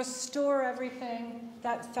to restore everything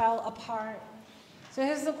that fell apart. So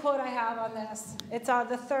here's the quote I have on this. It's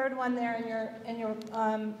the third one there in your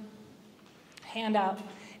handout.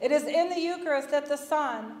 It is in the Eucharist that the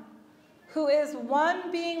Son, who is one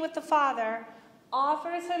being with the Father,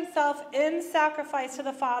 offers himself in sacrifice to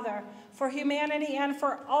the Father for humanity and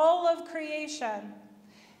for all of creation.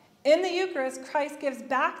 In the Eucharist, Christ gives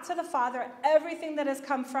back to the Father everything that has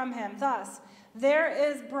come from him. Thus, there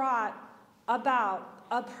is brought about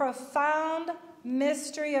a profound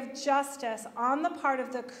mystery of justice on the part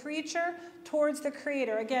of the creature towards the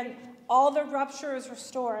Creator. Again, all the rupture is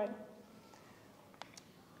restored.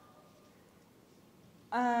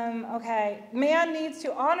 Okay. Man needs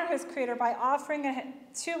to honor his Creator by offering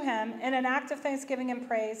to him in an act of thanksgiving and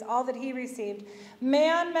praise all that he received.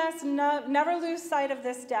 Man must never lose sight of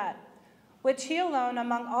this debt, which he alone,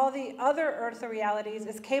 among all the other earthly realities,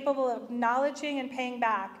 is capable of acknowledging and paying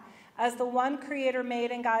back as the one Creator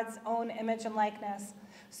made in God's own image and likeness.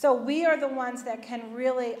 So we are the ones that can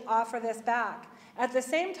really offer this back. At the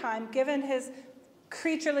same time, given his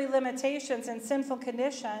creaturely limitations and sinful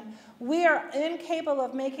condition, we are incapable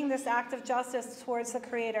of making this act of justice towards the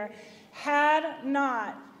Creator. Had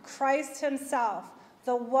not Christ himself,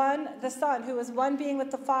 the Son, who was one being with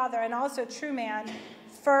the Father and also true man,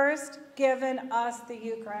 first given us the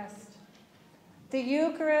Eucharist. The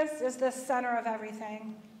Eucharist is the center of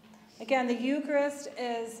everything. Again, the Eucharist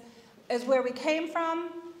is where we came from,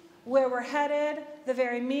 where we're headed, the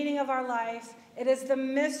very meaning of our life. It is the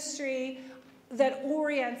mystery that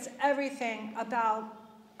orients everything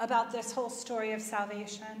about this whole story of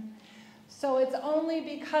salvation. So it's only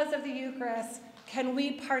because of the Eucharist can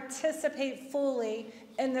we participate fully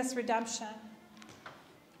in this redemption.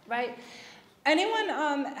 Right?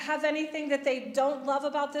 Anyone have anything that they don't love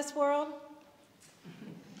about this world?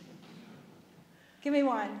 Give me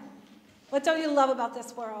one. What don't you love about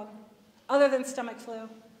this world, other than stomach flu?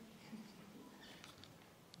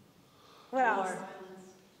 What else? War.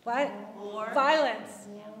 What? War. Violence.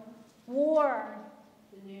 War.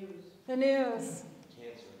 The news.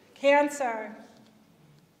 Cancer.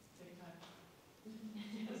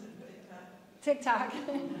 TikTok.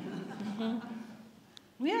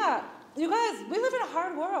 Yeah. You guys, we live in a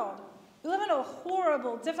hard world. We live in a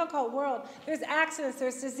horrible, difficult world. There's accidents,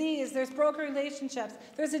 there's disease, there's broken relationships,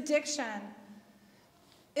 there's addiction.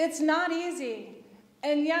 It's not easy.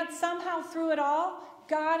 And yet, somehow through it all,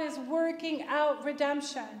 God is working out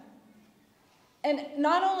redemption. And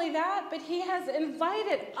not only that, but he has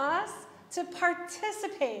invited us to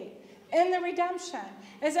participate in the redemption.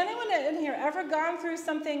 Has anyone in here ever gone through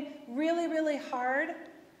something really, really hard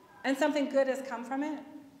and something good has come from it?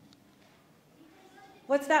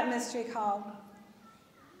 What's that mystery called?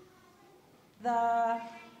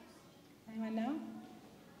 Anyone know?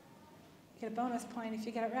 Get a bonus point if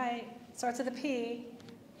you get it right. Starts with a P.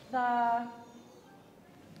 The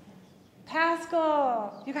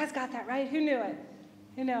Paschal. You guys got that right? Who knew it?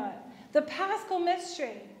 Who knew it? The Paschal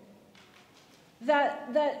mystery. That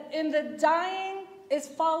in the dying is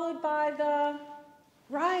followed by the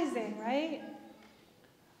rising, right?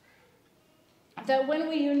 That when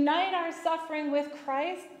we unite our suffering with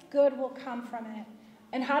Christ, good will come from it.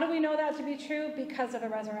 And how do we know that to be true? Because of the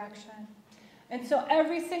resurrection. And so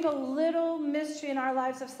every single little mystery in our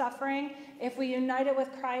lives of suffering, if we unite it with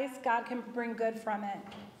Christ, God can bring good from it.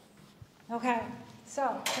 Okay,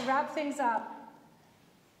 so to wrap things up,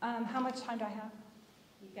 how much time do I have?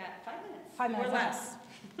 You've got 5 minutes. 5 minutes. Or less.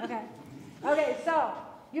 Okay. Okay, so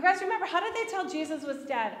you guys remember, how did they tell Jesus was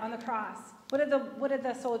dead on the cross? What did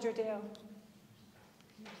the soldier do?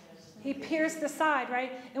 He pierced the side,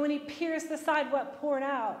 right? And when he pierced the side, what poured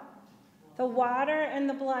out? The water and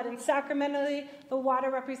the blood. And sacramentally, the water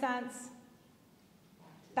represents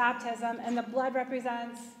baptism, and the blood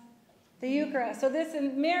represents the Eucharist. So this,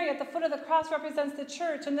 in Mary at the foot of the cross, represents the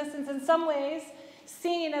church, and this is in some ways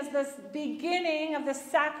seen as this beginning of the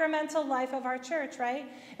sacramental life of our church, right?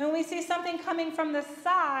 And when we see something coming from the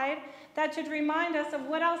side, that should remind us of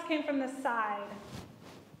what else came from the side.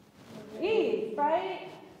 Eve, right?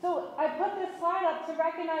 So I put this slide up to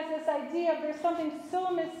recognize this idea of there's something so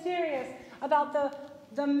mysterious about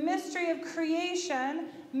the mystery of creation,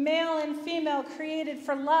 male and female created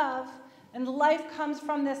for love, and life comes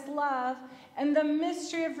from this love, and the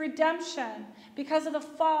mystery of redemption. Because of the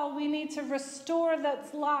fall, we need to restore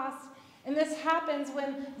that's lost. And this happens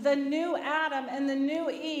when the new Adam and the new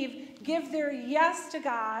Eve give their yes to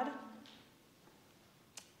God,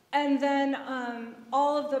 and then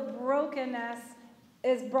all of the brokenness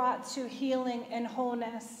is brought to healing and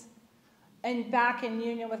wholeness and back in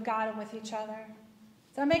union with God and with each other.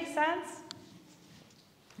 Does that make sense?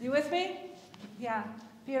 You with me? Yeah,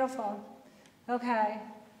 beautiful. Okay,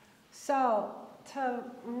 so to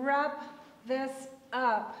wrap this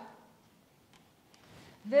up,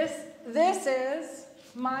 this is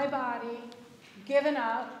my body given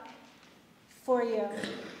up for you.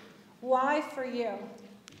 Why for you?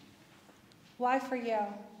 Why for you?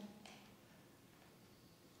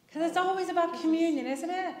 Because it's always about communion, isn't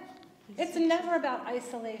it? It's never about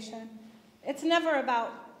isolation. It's never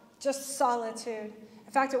about just solitude.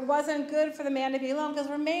 In fact, it wasn't good for the man to be alone because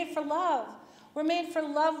we're made for love. We're made for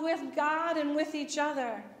love with God and with each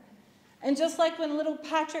other. And just like when little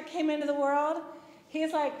Patrick came into the world,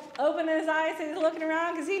 he's like opening his eyes and he's looking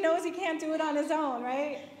around because he knows he can't do it on his own,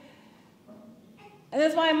 right? And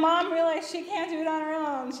that's why mom realized she can't do it on her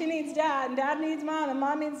own. She needs dad, and dad needs mom, and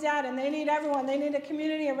mom needs dad, and they need everyone. They need a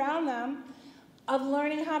community around them of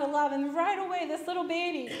learning how to love. And right away, this little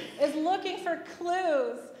baby is looking for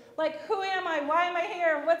clues. Like, who am I? Why am I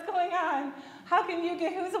here? What's going on? How can you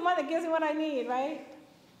get, who's the one that gives me what I need, right?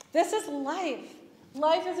 This is life.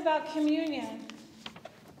 Life is about communion.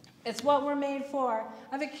 It's what we're made for.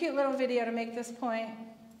 I have a cute little video to make this point.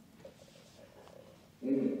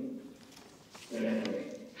 Hi, Dad.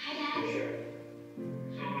 Sure.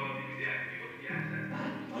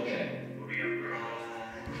 Okay.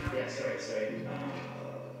 Yeah, sorry.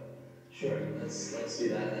 Sure, let's do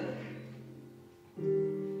that then.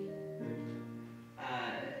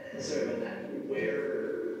 Sorry about that. Where?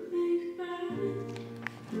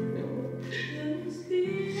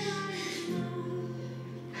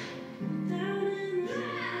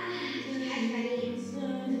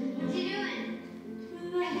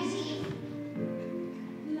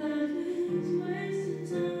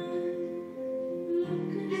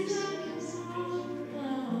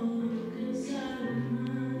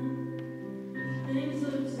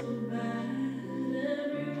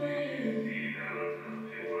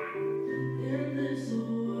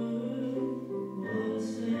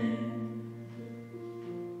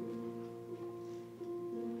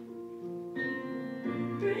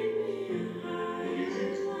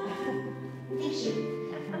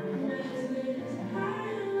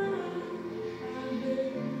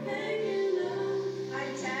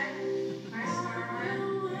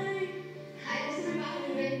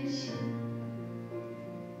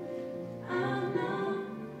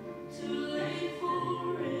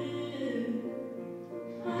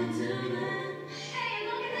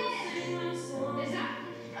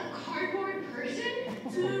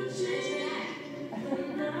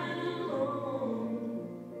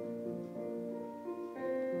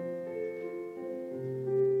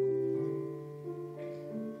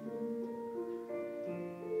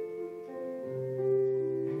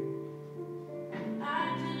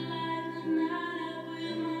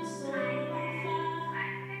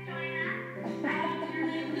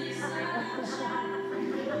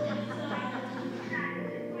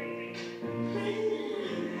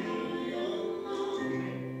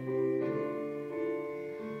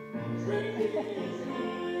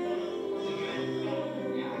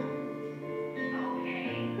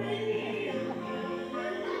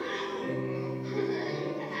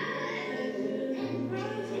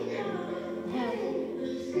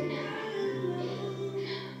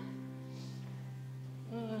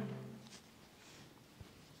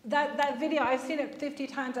 That video, I've seen it 50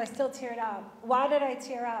 times, I still teared up. Why did I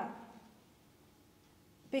tear up?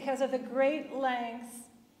 Because of the great lengths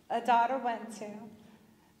a daughter went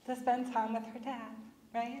to spend time with her dad,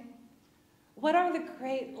 right? What are the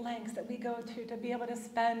great lengths that we go to be able to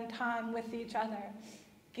spend time with each other,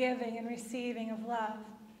 giving and receiving of love?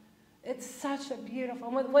 It's such a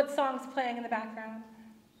beautiful, what song's playing in the background?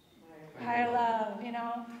 Higher Love, you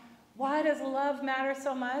know? Why does love matter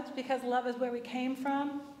so much? Because love is where we came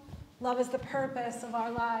from. Love is the purpose of our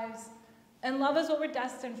lives. And love is what we're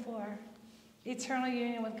destined for. Eternal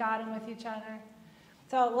union with God and with each other.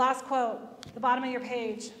 So last quote, the bottom of your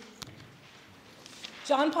page.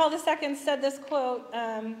 John Paul II said this quote,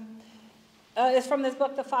 is from this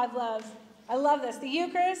book, The Five Loves. I love this. The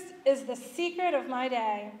Eucharist is the secret of my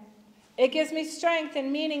day. It gives me strength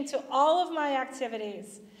and meaning to all of my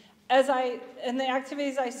activities. In the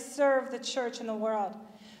activities I serve the church and the world.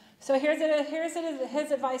 So here's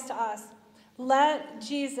his advice to us. Let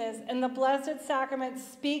Jesus and the Blessed Sacrament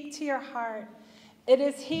speak to your heart. It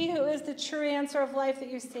is He who is the true answer of life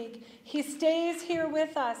that you seek. He stays here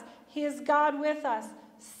with us. He is God with us.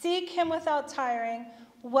 Seek Him without tiring.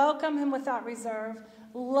 Welcome Him without reserve.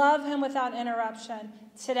 Love Him without interruption.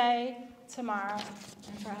 Today, tomorrow,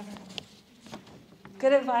 and forever.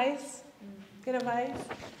 Good advice? Good advice?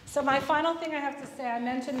 So my final thing I have to say, I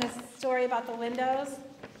mentioned this story about the windows.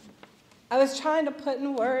 I was trying to put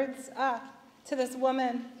in words to this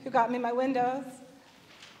woman who got me my windows,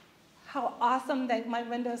 how awesome my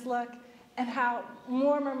windows look, and how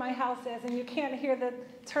warmer my house is, and you can't hear the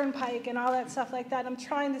turnpike and all that stuff like that. I'm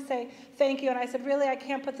trying to say thank you, and I said, really, I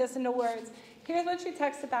can't put this into words. Here's what she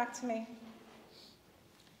texted back to me.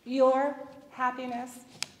 Your happiness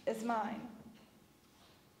is mine.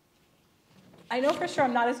 I know for sure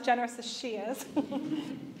I'm not as generous as she is,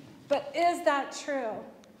 but is that true?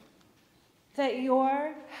 that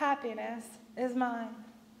your happiness is mine.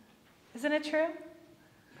 Isn't it true?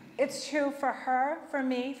 It's true for her, for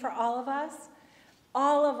me, for all of us.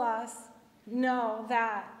 All of us know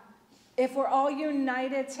that if we're all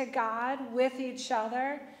united to God with each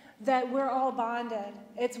other, that we're all bonded.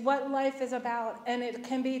 It's what life is about, and it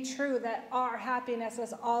can be true that our happiness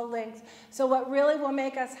is all linked. So what really will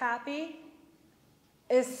make us happy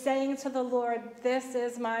is saying to the Lord, this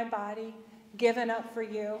is my body given up for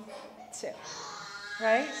you too.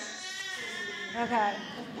 Right? Okay.